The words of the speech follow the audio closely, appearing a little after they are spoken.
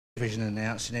vision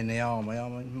announcing in the army. I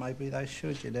mean, maybe they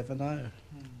should, you never know.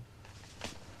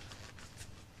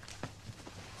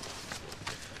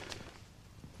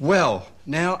 Well,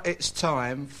 now it's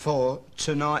time for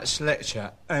tonight's lecture,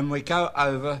 and we go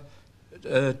over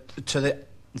to the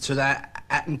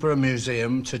Attenborough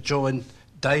Museum to join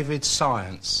David's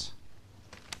science.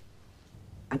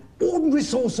 An ordinary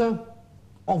saucer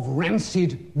of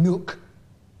rancid milk.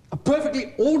 A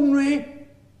perfectly ordinary,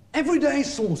 everyday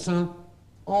saucer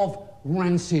of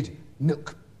rancid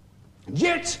milk. And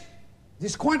yet,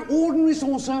 this quite ordinary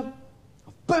saucer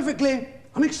of perfectly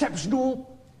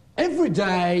unexceptional,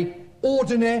 everyday,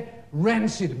 ordinary,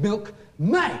 rancid milk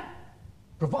may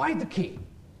provide the key,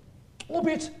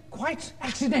 albeit quite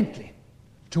accidentally,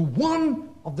 to one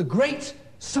of the great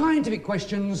scientific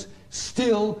questions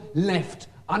still left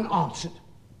unanswered.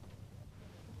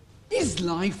 Is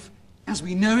life, as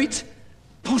we know it,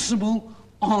 possible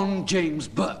on James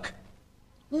Burke?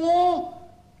 Or,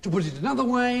 to put it another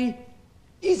way,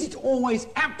 is it always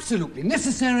absolutely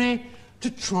necessary to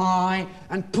try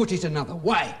and put it another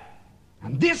way?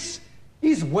 And this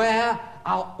is where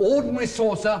our ordinary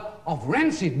saucer of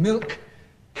rancid milk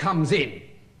comes in.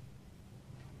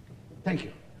 Thank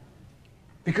you.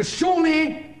 Because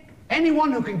surely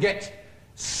anyone who can get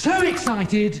so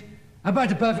excited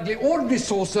about a perfectly ordinary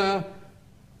saucer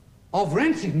of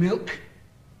rancid milk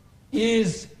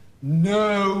is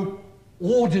no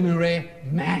ordinary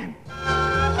man.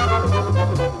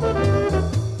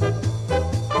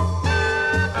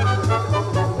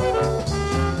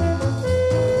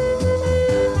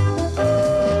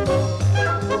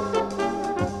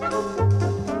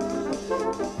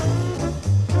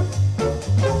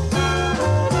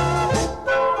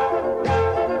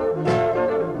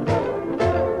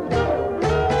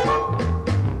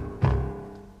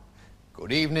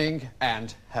 Good evening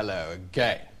and hello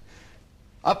again.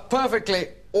 A perfectly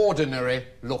ordinary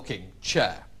looking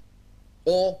chair.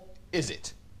 Or is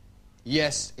it?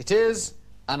 Yes, it is,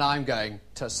 and I'm going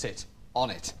to sit on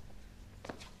it.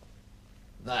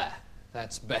 There,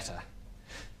 that's better.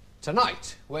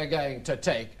 Tonight we're going to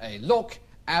take a look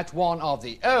at one of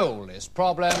the oldest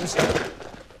problems.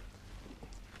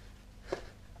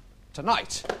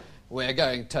 Tonight we're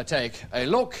going to take a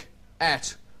look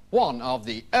at one of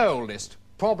the oldest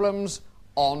problems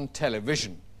on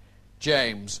television,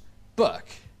 James Burke.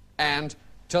 And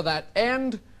to that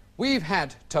end, we've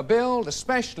had to build,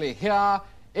 especially here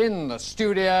in the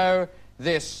studio,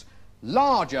 this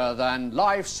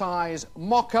larger-than-life-size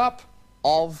mock-up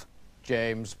of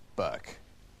James Burke.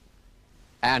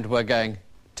 And we're going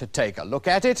to take a look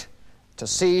at it to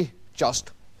see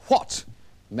just what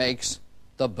makes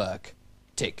the Burke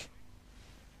tick.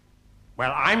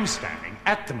 Well, I'm standing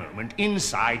at the moment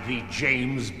inside the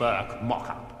James Burke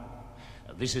mock-up.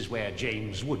 This is where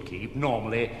James would keep,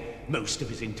 normally, most of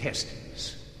his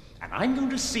intestines. And I'm going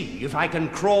to see if I can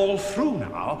crawl through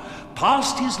now,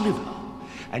 past his liver,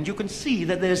 and you can see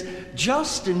that there's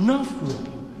just enough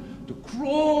room to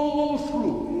crawl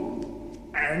through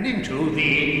and into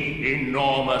the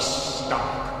enormous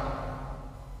stomach.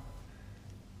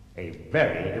 A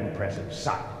very impressive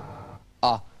sight.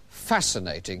 A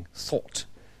fascinating thought.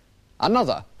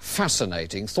 Another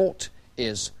fascinating thought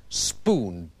is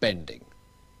spoon bending.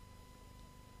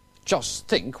 Just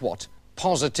think what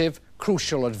positive,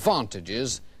 crucial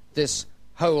advantages this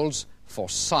holds for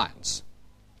science.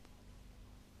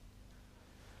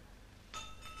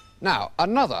 Now,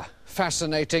 another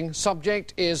fascinating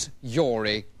subject is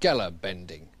Uri Geller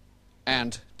bending.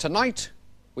 And tonight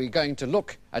we're going to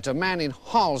look at a man in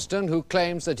Harlesden who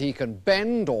claims that he can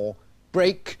bend or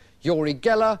break Uri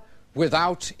Geller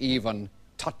without even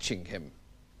touching him.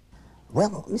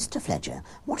 Well, Mr. Fletcher,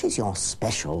 what is your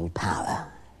special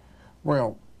power?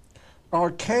 Well, I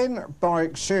can, by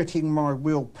exerting my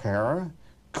willpower,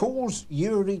 cause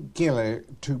Uri Geller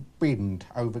to bend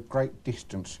over great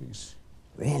distances.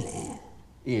 Really?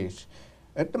 Yes.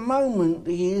 At the moment,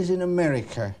 he is in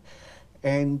America,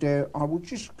 and I will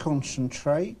just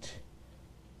concentrate.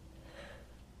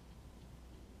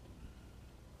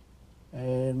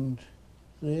 And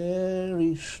there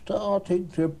he's starting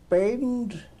to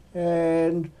bend,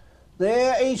 and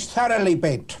there he's thoroughly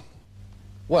bent.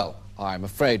 Well, I'm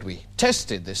afraid we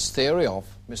tested this theory of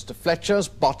Mr. Fletcher's,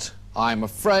 but I'm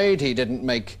afraid he didn't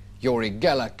make Uri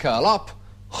Geller curl up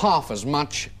half as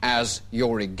much as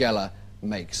Uri Geller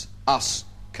makes us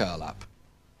curl up.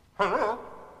 Hello?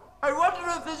 I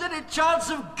wonder if there's any chance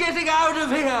of getting out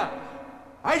of here.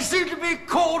 I seem to be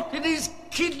caught in his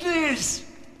kidneys.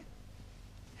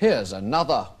 Here's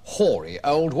another hoary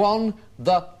old one,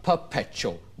 the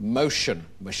perpetual motion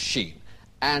machine.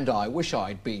 And I wish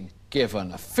I'd been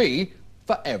given a fee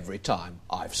for every time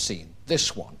I've seen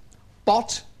this one.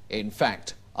 But, in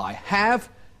fact, I have,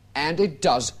 and it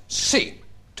does seem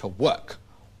to work.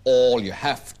 All you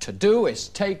have to do is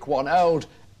take one old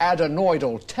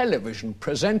adenoidal television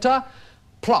presenter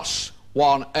plus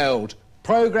one old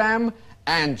program,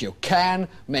 and you can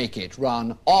make it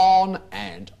run on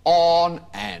and on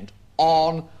and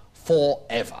on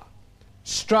forever.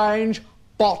 Strange,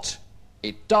 but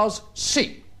it does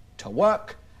seem to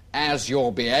work, as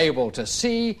you'll be able to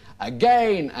see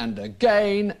again and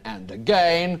again and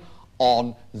again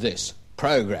on this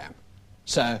programme.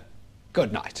 So,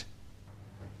 good night.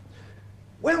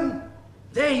 Well,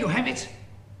 there you have it.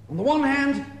 On the one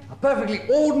hand, a perfectly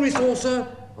ordinary saucer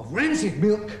of rancid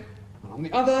milk, and on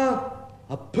the other,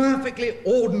 a perfectly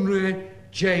ordinary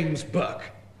James Burke.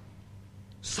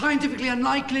 Scientifically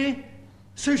unlikely,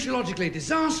 sociologically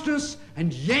disastrous,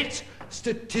 and yet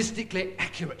statistically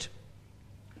accurate.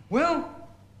 Well,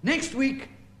 next week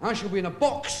I shall be in a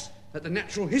box at the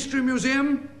Natural History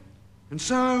Museum, and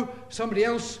so somebody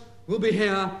else will be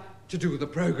here to do the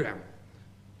programme.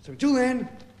 So until then,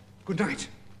 good night.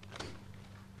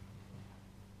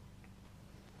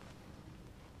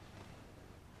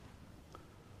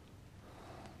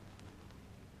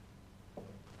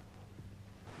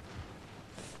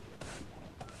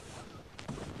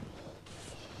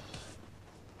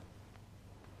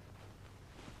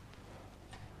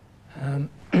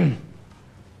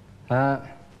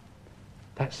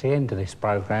 That's the end of this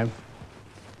programme.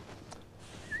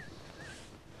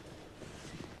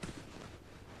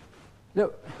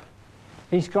 Look,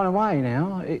 he's gone away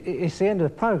now. It's the end of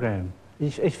the programme.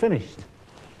 He's finished.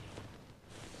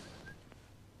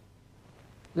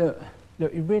 Look,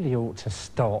 you really ought to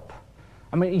stop.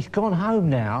 I mean, he's gone home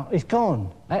now. He's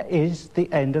gone. That is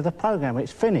the end of the programme.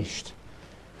 It's finished.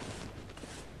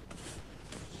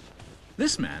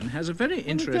 This man has a very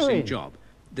interesting job.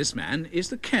 This man is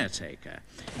the caretaker.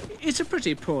 It's a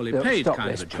pretty poorly paid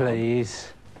kind of a job.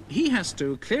 Please. He has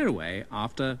to clear away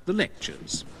after the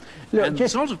lectures. Look, and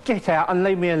just get out and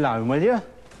leave me alone, will you?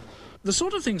 The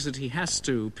sort of things that he has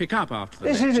to pick up after the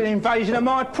This lecture... is an invasion of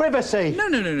my privacy. No,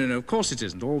 of course it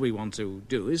isn't. All we want to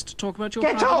do is to talk about your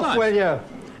Get private off, life. will you?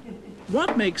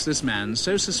 What makes this man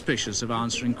so suspicious of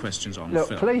answering questions on film?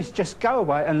 Look, please, just go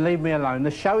away and leave me alone.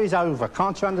 The show is over.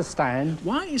 Can't you understand?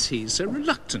 Why is he so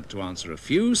reluctant to answer a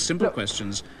few simple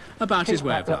questions about his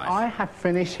way of life? I have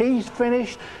finished. He's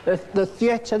finished. The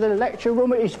theatre, the lecture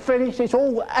room is finished. It's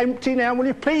all empty now. Will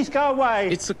you please go away?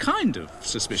 It's the kind of It's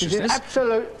suspiciousness... an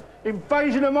absolute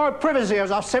invasion of my privacy,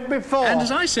 as I've said before. And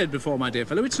as I said before, my dear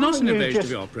fellow, it's not an invasion of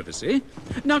your privacy.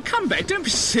 Now, come back. Don't be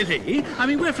silly. I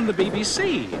mean, we're from the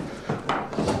BBC.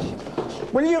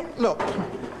 Will you... Look,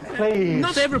 please.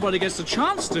 Not everybody gets the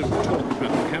chance to talk in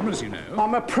front of the cameras, you know.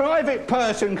 I'm a private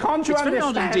person. Can't you understand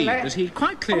It's very odd indeed that he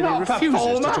quite clearly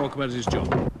refuses to talk about his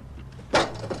job.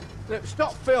 Look,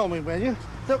 stop filming, will you?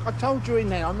 Look, I told you in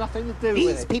there, I'm nothing to do with it.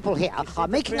 These people here are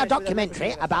making a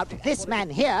documentary about this man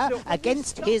here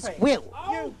against his will.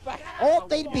 Ought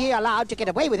they be allowed to get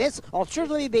away with this, or should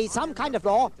there be some kind of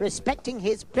law respecting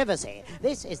his privacy?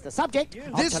 This is the subject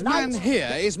of This man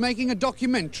here is making a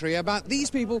documentary about these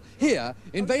people here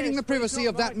invading the privacy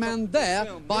of that man there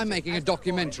by making a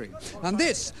documentary. And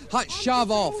this,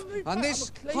 shove off, and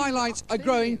this highlights a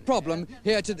growing problem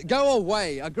here today. Go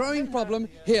away, a growing problem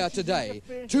here today.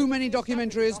 Too many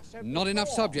documentaries, not enough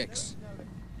subjects.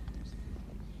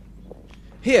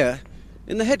 Here,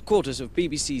 in the headquarters of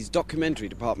BBC's documentary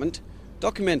department,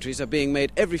 documentaries are being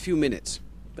made every few minutes.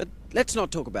 But let's not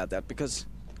talk about that, because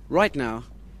right now,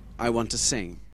 I want to sing.